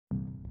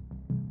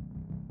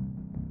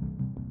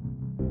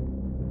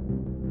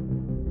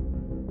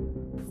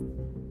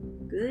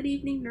Good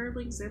evening,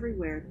 nerdlings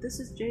everywhere. This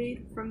is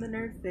Jade from the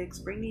Nerd Fix,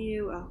 bringing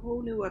you a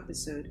whole new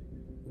episode.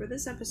 For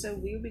this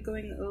episode, we will be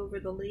going over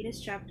the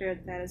latest chapter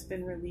that has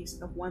been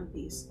released of One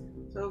Piece.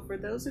 So for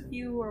those of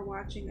you who are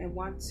watching and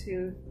want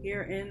to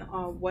hear in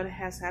on what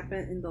has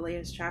happened in the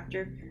latest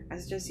chapter, I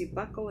suggest you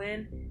buckle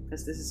in,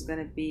 because this is going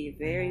to be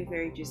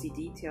very juicy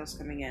details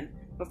coming in.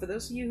 But for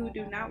those of you who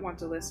do not want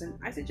to listen,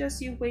 I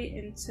suggest you wait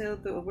until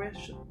the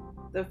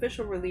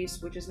official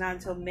release, which is not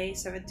until May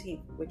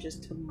 17th, which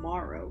is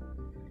tomorrow.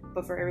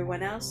 But for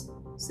everyone else,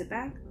 sit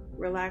back,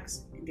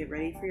 relax, and get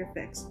ready for your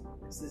fix,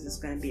 because this is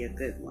going to be a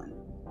good one.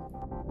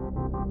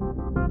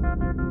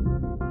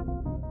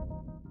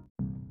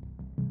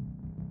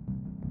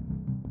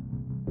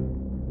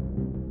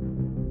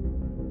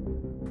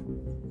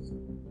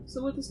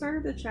 So with the start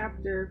of the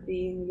chapter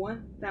being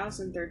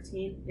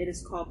 1013, it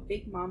is called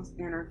Big Mom's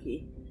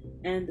Anarchy.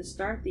 And to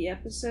start the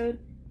episode,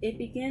 it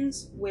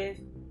begins with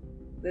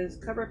the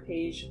cover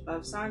page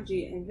of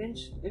Sanji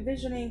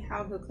envisioning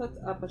how he'll cook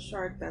up a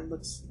shark that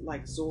looks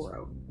like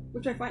Zoro,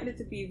 which I find it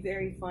to be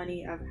very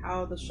funny of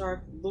how the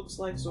shark looks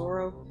like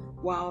Zoro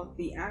while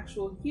the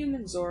actual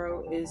human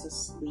Zoro is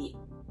asleep.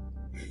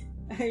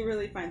 I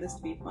really find this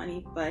to be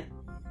funny, but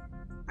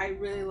I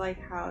really like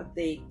how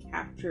they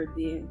captured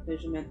the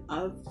envisionment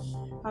of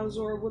how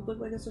Zoro would look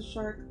like as a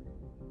shark.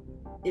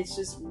 It's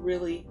just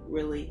really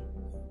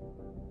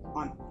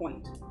on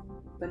point.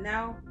 But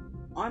now,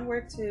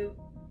 onward to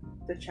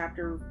the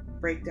chapter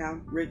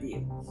breakdown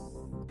review.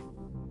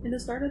 In the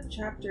start of the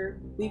chapter,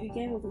 we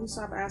begin with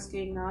Usopp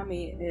asking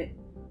Nami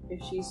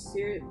if she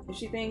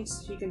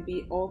thinks she can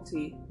beat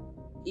Ulti,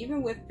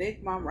 even with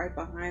Big Mom right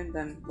behind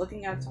them,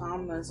 looking at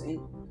Thomas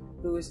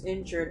who is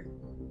injured.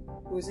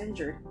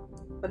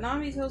 But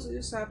Nami tells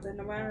Usopp that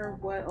no matter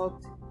what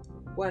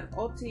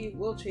Ulti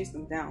will chase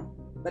them down,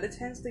 but it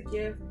tends to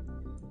give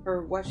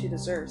her what she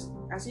deserves.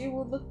 As you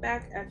will look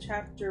back at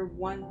chapter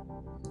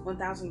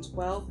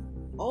 1012,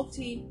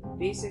 Ulti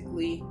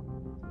basically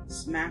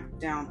smacked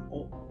down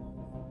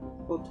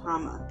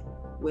Otama,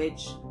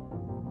 which,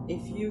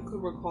 if you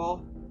could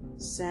recall,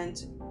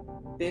 sent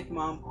Big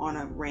Mom on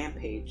a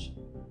rampage.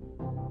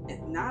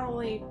 And not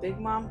only Big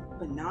Mom,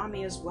 but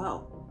Nami as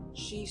well.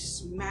 She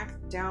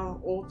smacked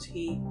down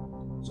Ulti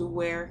to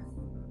where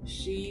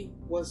she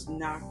was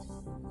knocked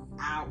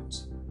out.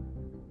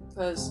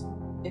 Because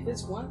if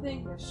it's one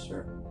thing for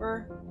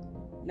sure,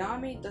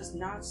 Nami does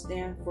not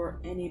stand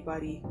for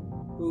anybody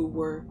who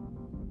were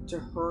to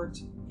hurt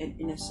an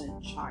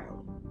innocent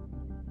child,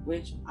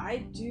 which I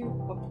do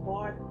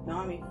applaud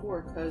Nami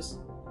for, because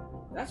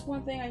that's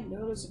one thing I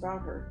notice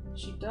about her.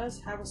 She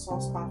does have a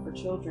soft spot for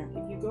children.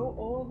 If you go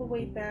all the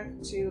way back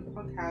to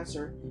Punk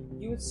Hazard,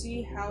 you would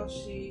see how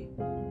she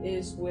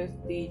is with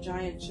the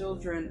giant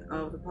children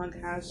of the Punk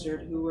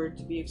Hazard who were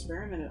to be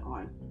experimented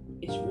on.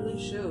 It really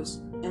shows,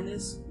 and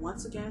this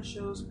once again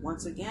shows when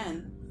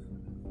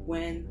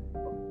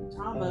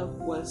Tama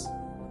was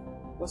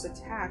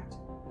attacked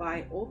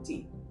by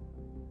Ulti.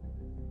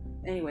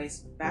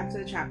 Anyways, back to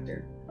the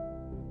chapter.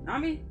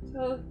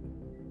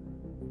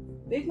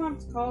 Big Mom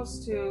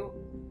calls to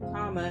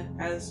Tama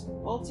as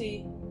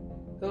Ulti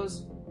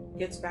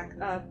gets back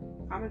up,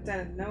 comments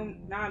that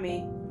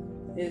Nami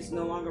is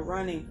no longer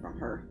running from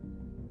her.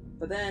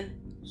 But then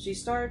she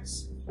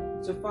starts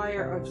to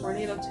fire a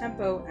tornado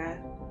tempo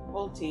at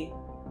Ulti,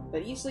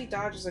 but easily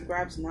dodges and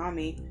grabs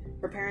Nami,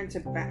 preparing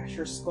to bash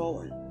her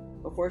skull in.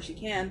 Before she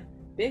can,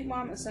 Big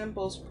Mom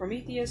assembles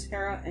Prometheus,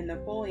 Hera, and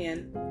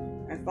Napoleon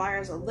and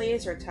fires a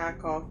laser attack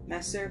called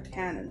Master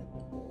Cannon,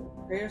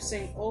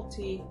 piercing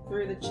Ulti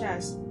through the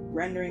chest,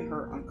 rendering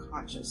her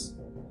unconscious.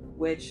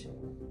 Which,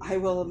 I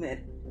will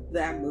admit,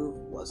 that move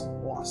was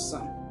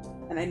awesome.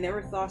 And I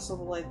never thought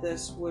something like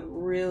this would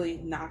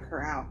really knock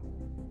her out.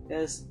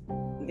 Because,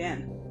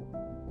 again,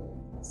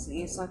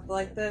 seeing something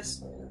like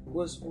this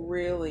was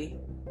really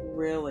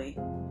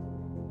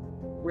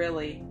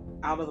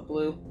out of the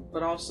blue,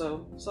 but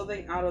also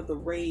something out of the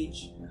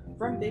rage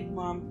from Big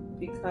Mom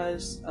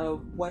because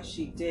of what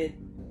she did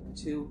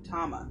to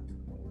Tama.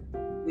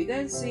 We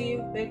then see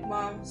Big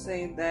Mom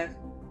saying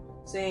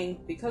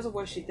because of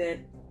what she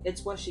did,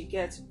 it's what she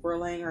gets for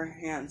laying her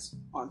hands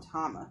on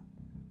Tama.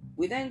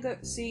 We then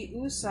see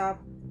Usopp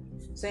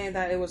saying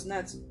that it was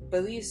nuts, but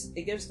at least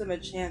it gives them a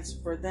chance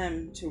for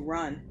them to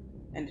run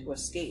and to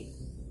escape.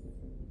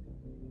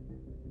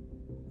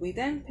 We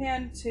then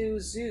pan to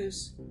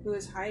Zeus, who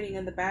is hiding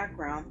in the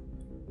background,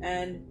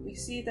 and we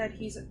see that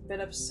he's a bit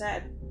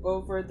upset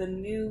over the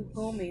new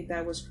homie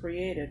that was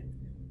created,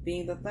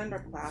 being the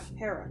Thundercloud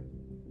Hera.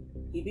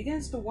 He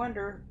begins to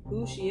wonder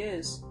who she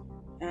is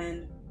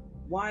and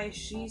why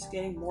she's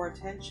getting more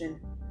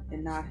attention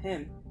and not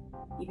him.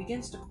 He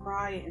begins to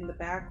cry in the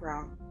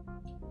background.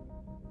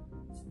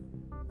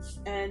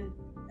 And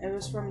it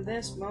was from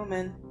this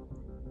moment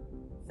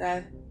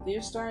that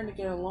they're starting to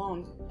get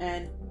along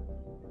and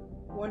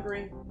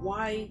wondering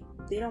why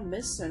they don't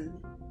miss him,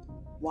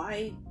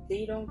 why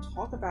they don't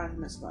talk about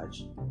him as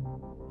much.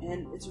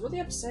 And it's really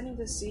upsetting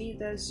to see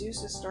that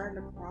Zeus is starting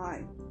to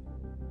cry.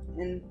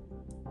 And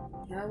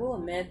I will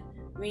admit,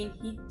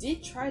 he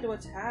did try to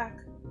attack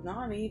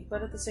Nami,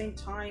 but at the same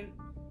time,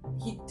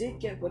 he did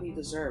get what he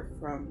deserved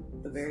from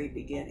the very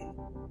beginning.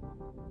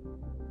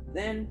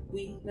 Then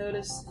we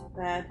noticed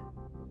that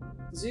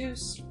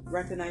Zeus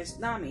recognized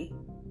Nami,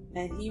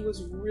 and he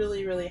was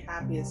really, really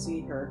happy to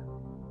see her,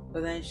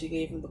 but then she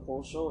gave him the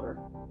cold shoulder,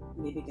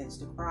 and he begins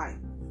to cry.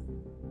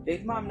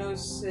 Big Mom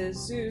notices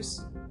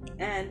Zeus,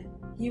 and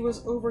he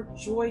was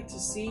overjoyed to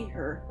see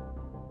her,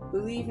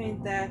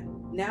 believing that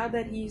now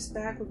that he's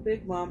back with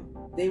Big Mom,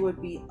 they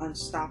would be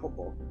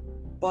unstoppable.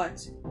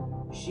 But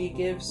she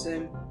gives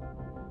him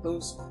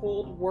those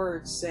cold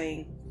words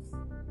saying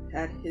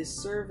that his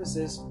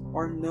services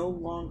are no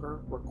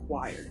longer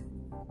required.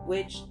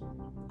 Which,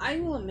 I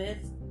will admit,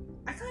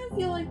 I kind of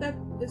feel like that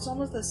it's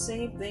almost the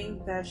same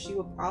thing that she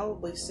would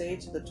probably say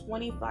to the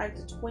 25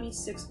 to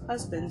 26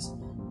 husbands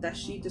that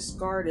she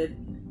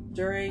discarded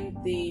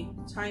during the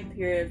time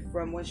period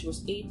from when she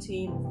was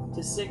 18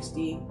 to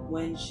 60,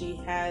 when she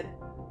had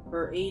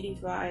her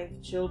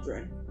 85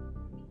 children.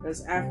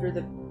 Because after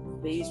the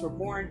babies were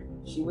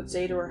born, she would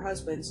say to her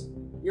husbands,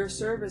 "Your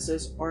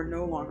services are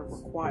no longer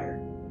required,"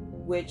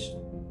 which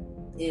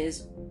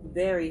is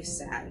very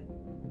sad.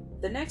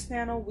 The next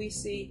panel, we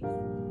see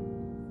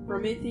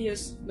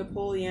Prometheus,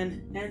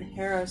 Napoleon, and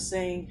Hera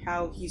saying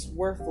how he's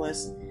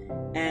worthless,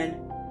 and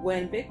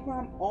when Big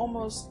Mom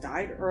almost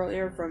died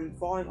earlier from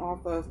falling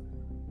off of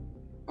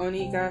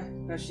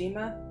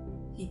Onigashima,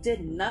 he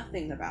did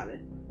nothing about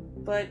it.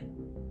 But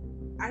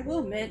I will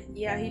admit,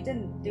 yeah, he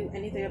didn't do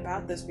anything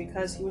about this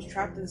because he was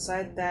trapped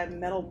inside that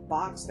metal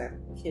box that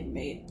Kid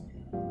made.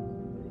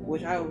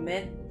 Which I will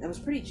admit, it was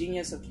pretty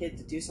genius of Kid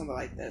to do something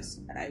like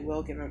this, and I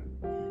will give him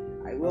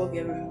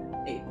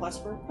a plus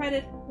for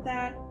credit for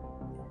that.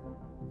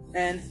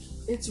 And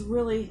it's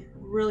really,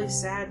 really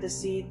sad to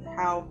see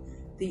how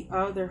the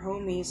other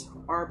homies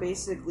are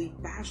basically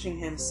bashing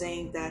him,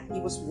 saying that he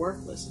was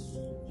worthless.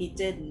 He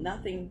did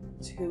nothing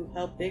to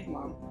help Big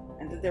Mom,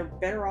 and that they're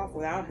better off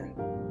without him.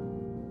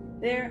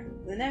 There,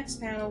 the next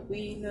panel,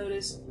 we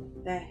notice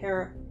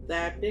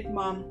that Big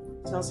Mom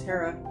tells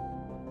Hera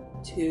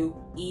to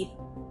eat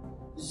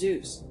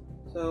Zeus,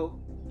 so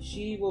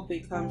she will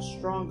become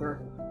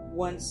stronger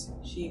once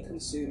she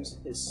consumes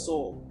his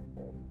soul,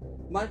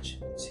 much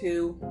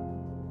to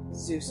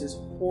Zeus's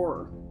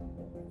horror.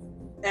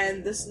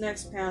 And this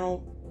next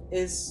panel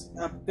is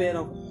a bit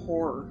of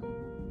horror.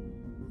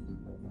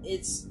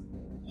 It's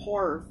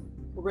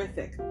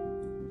horrific.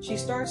 She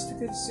starts to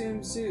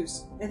consume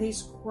Zeus, and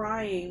he's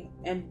crying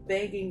and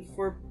begging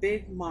for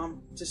Big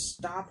Mom to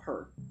stop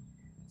her,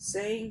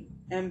 saying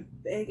and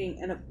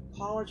begging and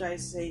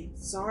apologizing,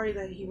 sorry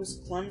that he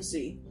was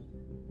clumsy,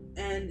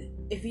 and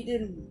if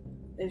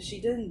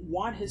she didn't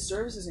want his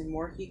services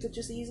anymore, he could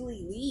just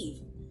easily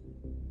leave,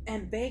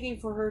 and begging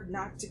for her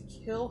not to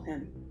kill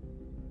him.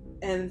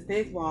 And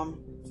Big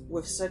Mom,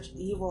 with such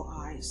evil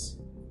eyes,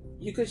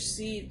 you could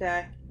see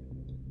that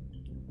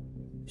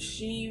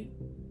she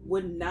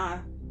would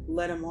not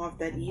let him off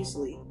that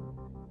easily,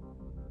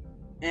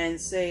 and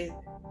say,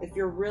 if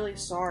you're really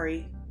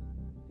sorry,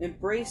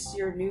 embrace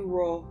your new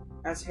role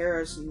as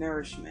Hera's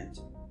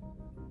nourishment.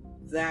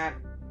 That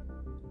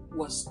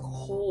was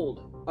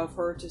cold of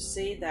her to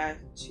say that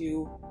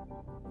to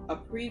a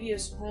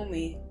previous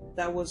homie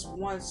that was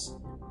once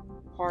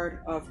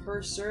part of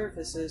her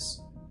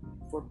services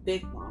for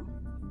Big Mom.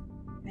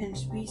 And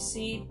we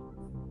see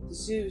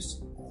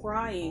Zeus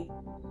crying,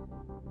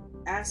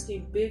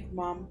 asking Big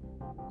Mom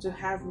to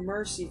have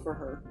mercy for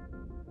her.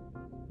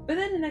 But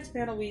then the next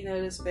panel, we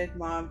notice Big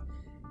Mom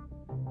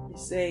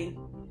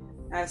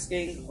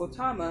asking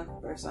Otama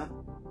or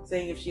something,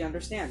 saying if she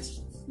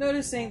understands,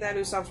 noticing that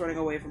Usopp's running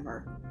away from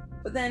her.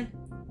 But then,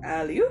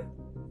 alley-oop,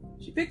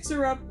 she picks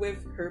her up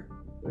with her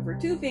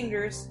 2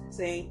 fingers,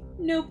 saying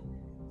nope,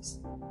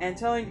 and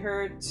telling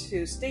her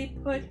to stay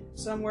put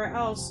somewhere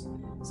else,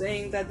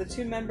 saying that the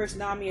 2 members,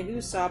 Nami and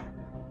Usopp,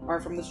 are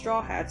from the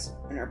Straw Hats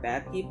and are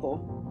bad people.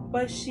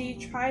 But she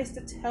tries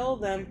to tell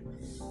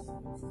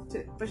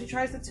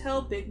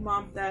Big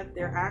Mom that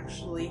they're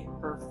actually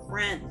her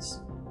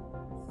friends.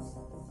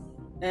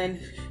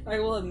 And I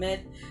will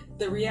admit,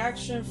 the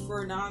reaction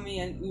for Nami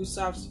and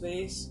Usopp's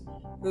face,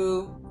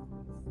 who,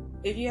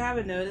 if you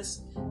haven't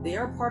noticed, they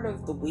are part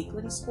of the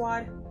Weakling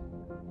Squad,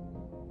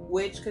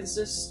 which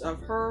consists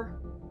of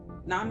her,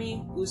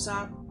 Nami,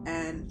 Usopp,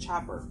 and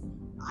Chopper.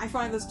 I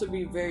find this to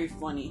be very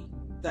funny,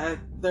 that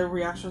their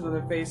reactions on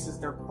their faces,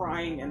 they're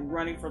crying and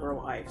running for their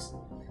lives.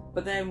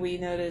 But then we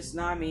notice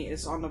Nami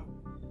is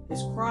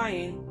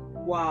crying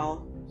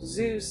while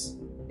Zeus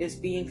is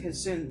being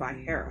consumed by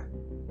Hera.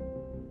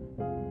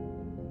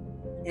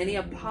 And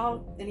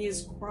he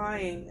is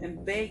crying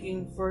and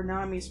begging for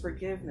Nami's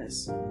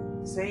forgiveness,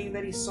 saying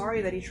that he's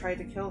sorry that he tried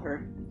to kill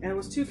her, and it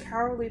was too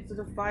cowardly to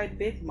defy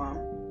Big Mom.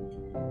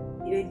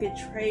 He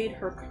betrayed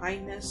her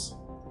kindness,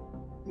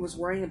 and was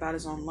worrying about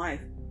his own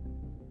life.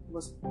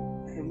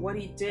 And what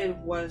he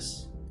did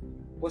was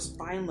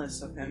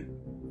spineless of him.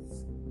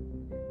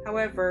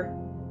 However,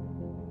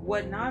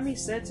 what Nami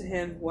said to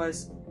him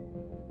was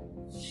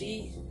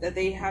that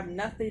they have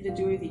nothing to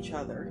do with each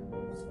other.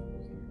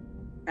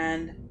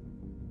 And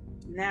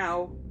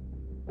now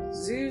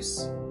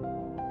Zeus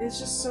is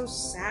just so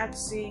sad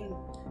seeing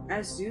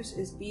as Zeus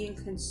is being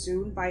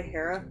consumed by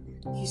Hera.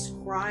 He's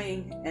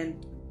crying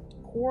and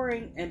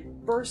pouring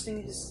and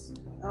bursting his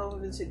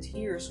into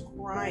tears,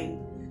 crying,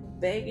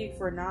 begging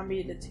for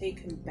Nami to take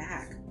him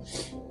back.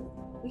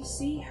 We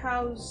see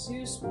how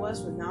Zeus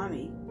was with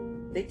Nami.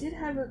 They did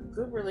have a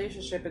good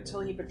relationship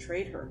until he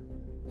betrayed her.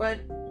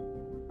 But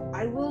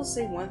I will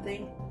say one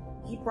thing,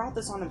 he brought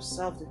this on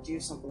himself to do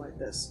something like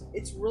this.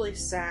 It's really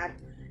sad,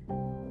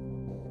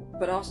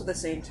 but also at the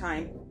same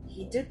time,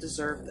 he did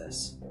deserve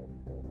this.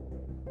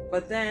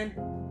 But then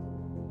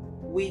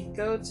we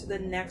go to the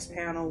next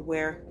panel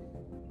where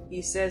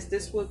he says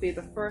this will be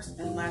the first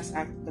and last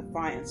act of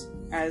defiance,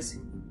 as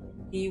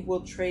he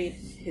will trade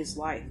his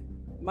life,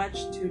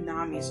 much to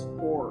Nami's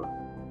horror.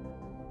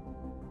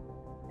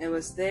 It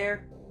was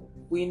there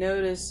we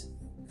notice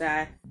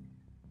that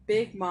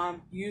Big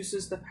Mom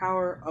uses the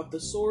power of the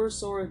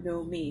Sora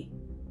no Mi,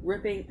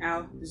 ripping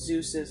out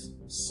Zeus's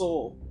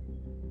soul.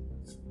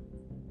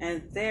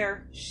 And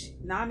there,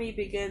 Nami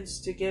begins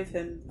to give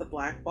him the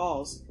black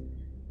balls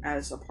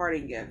as a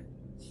parting gift.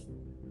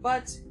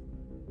 But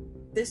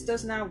this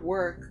does not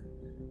work,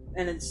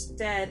 and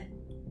instead,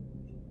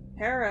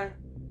 Hera,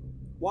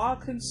 while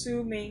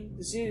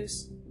consuming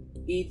Zeus,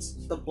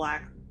 eats the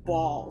black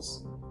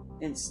balls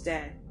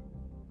instead.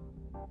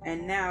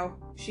 And now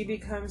she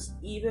becomes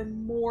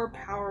even more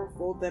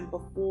powerful than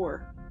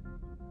before.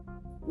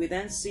 We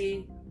then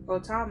see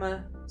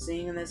Otama,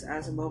 seeing this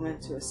as a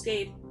moment to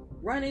escape,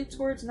 running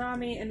towards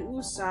Nami and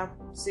Usopp,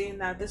 seeing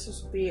that this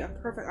would be a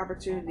perfect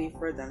opportunity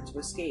for them to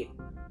escape.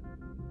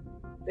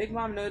 Big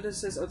Mom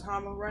notices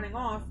Otama running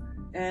off,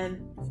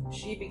 and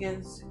she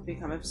begins to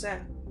become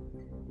upset.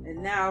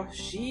 And now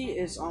she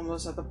is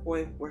almost at the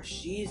point where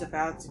she's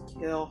about to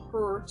kill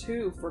her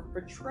too for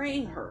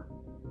betraying her.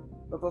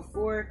 But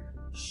before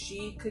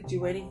she could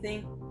do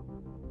anything,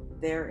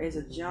 there is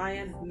a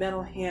giant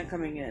metal hand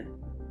coming in,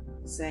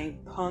 saying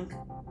Punk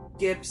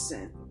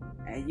Gibson.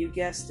 And you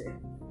guessed it,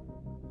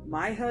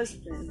 my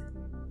husband,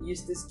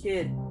 Eustace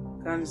Kid,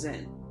 comes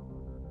in.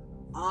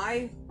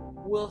 I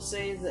will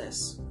say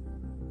this.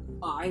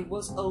 I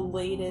was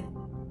elated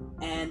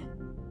and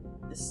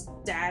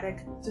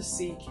ecstatic to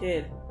see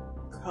Kid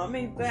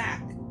coming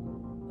back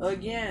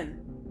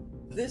again,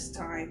 this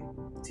time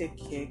to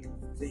kick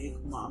Big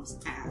Mom's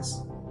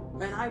ass.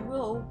 And I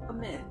will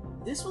admit,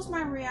 this was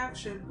my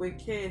reaction when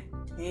Kid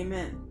came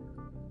in.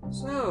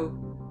 So,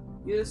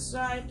 you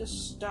decide to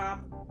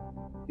stop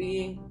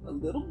being a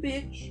little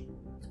bitch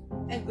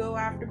and go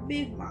after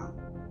Big Mom.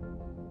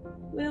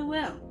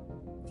 Well,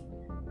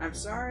 I'm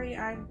sorry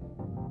I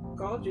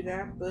called you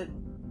that, but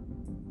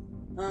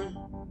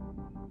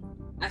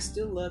I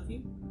still love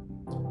you.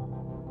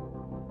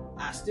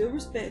 I still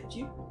respect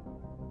you.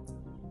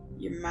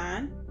 You're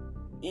mine,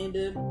 and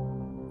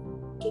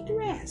kick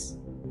your ass.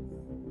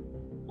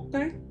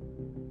 Okay.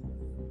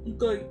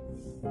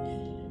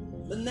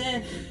 And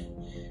then,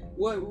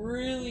 what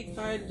really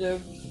kind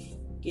of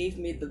gave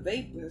me the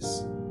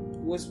vapors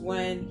was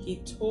when he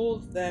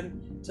told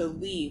them to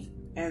leave,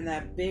 and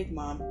that Big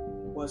Mom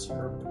was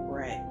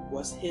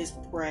his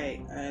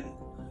prey. And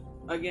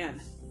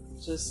again,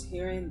 just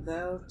hearing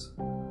that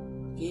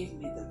gave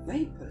me the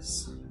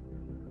vapors.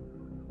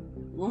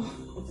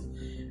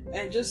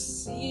 And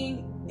just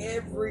seeing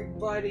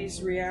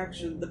everybody's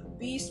reaction, the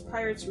Beast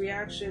Pirates'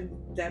 reaction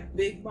that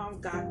Big Mom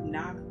got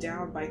knocked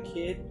down by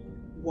Kid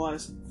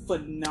was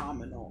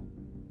phenomenal.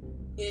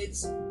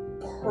 It's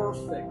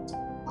perfect.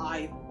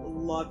 I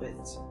love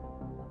it.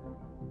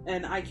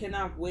 And I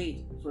cannot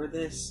wait for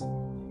this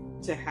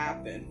to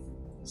happen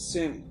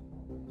soon.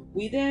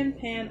 We then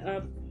pan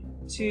up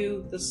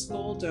to the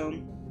Skull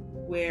Dome,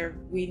 where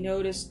we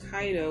notice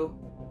Kaido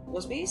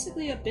was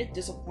basically a bit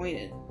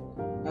disappointed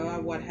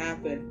about what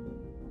happened,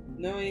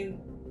 knowing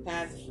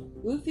that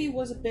Luffy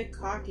was a bit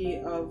cocky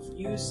of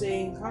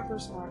using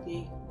Conqueror's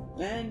Haki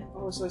and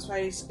also his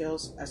fighting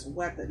skills as a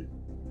weapon,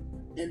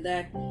 and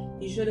that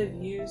he should have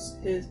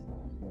used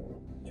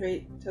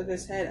took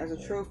his head as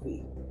a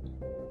trophy.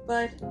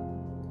 But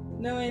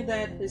knowing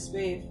that his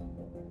faith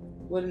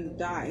wouldn't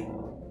die,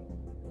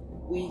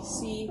 we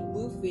see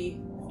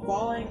Luffy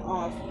falling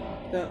off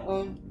the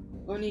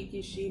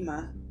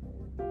Onigashima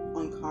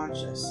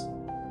unconscious.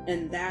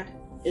 And that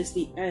is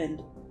the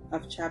end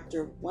of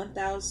chapter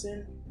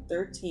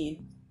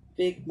 1013,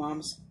 Big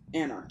Mom's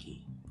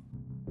Anarchy.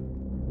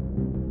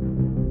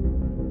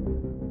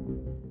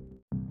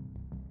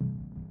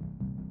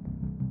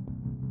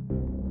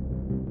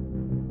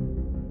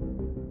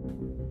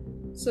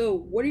 So,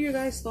 what are your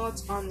guys'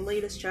 thoughts on the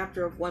latest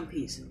chapter of One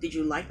Piece? Did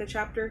you like the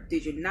chapter?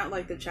 Did you not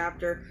like the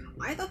chapter?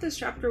 I thought this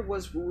chapter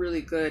was really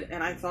good,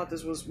 and I thought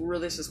this was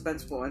really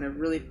suspenseful, and it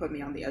really put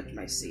me on the edge of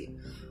my seat.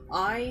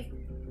 I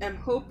am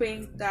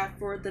hoping that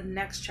for the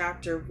next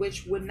chapter,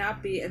 which would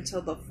not be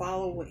until the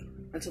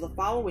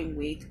following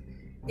week,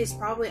 is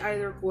probably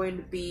either going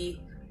to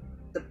be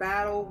the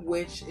battle,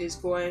 which is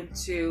going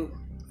to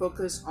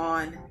focus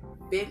on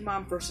Big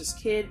Mom versus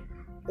Kid,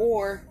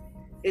 or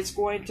it's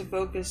going to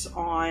focus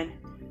on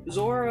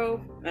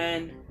Zoro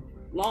and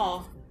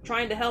Law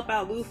trying to help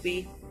out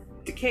Luffy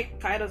to kick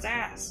Kaido's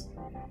ass.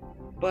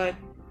 But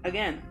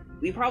again,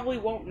 we probably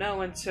won't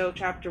know until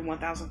chapter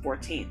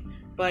 1014.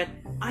 But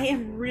I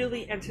am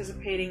really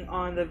anticipating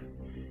on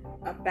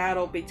a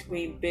battle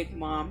between Big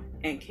Mom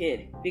and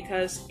Kid,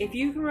 because if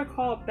you can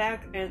recall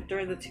back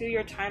during the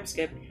 2-year time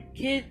skip,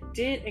 Kid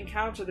did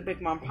encounter the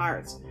Big Mom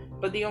pirates,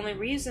 but the only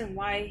reason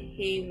why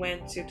he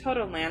went to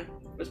Totoland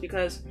was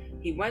because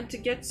he went to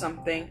get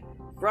something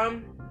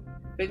from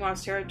Big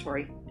Mom's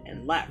territory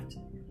and left,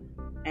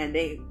 and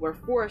they were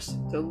forced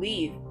to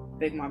leave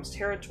Big Mom's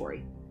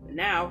territory. But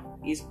now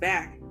he's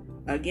back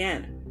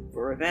again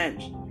for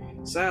revenge.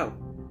 So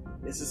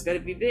this is gonna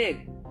be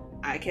big.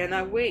 I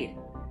cannot wait.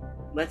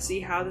 Let's see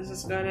how this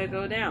is gonna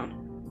go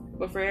down.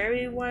 But for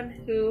everyone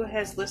who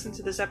has listened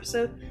to this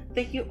episode,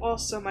 thank you all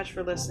so much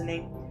for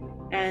listening.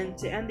 And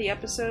to end the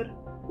episode,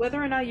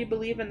 whether or not you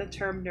believe in the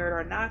term nerd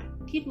or not,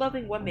 keep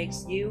loving what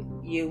makes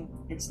you, you,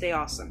 and stay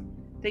awesome.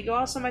 Thank you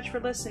all so much for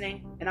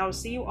listening, and I will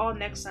see you all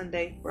next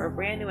Sunday for a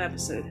brand new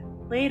episode.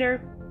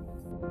 Later!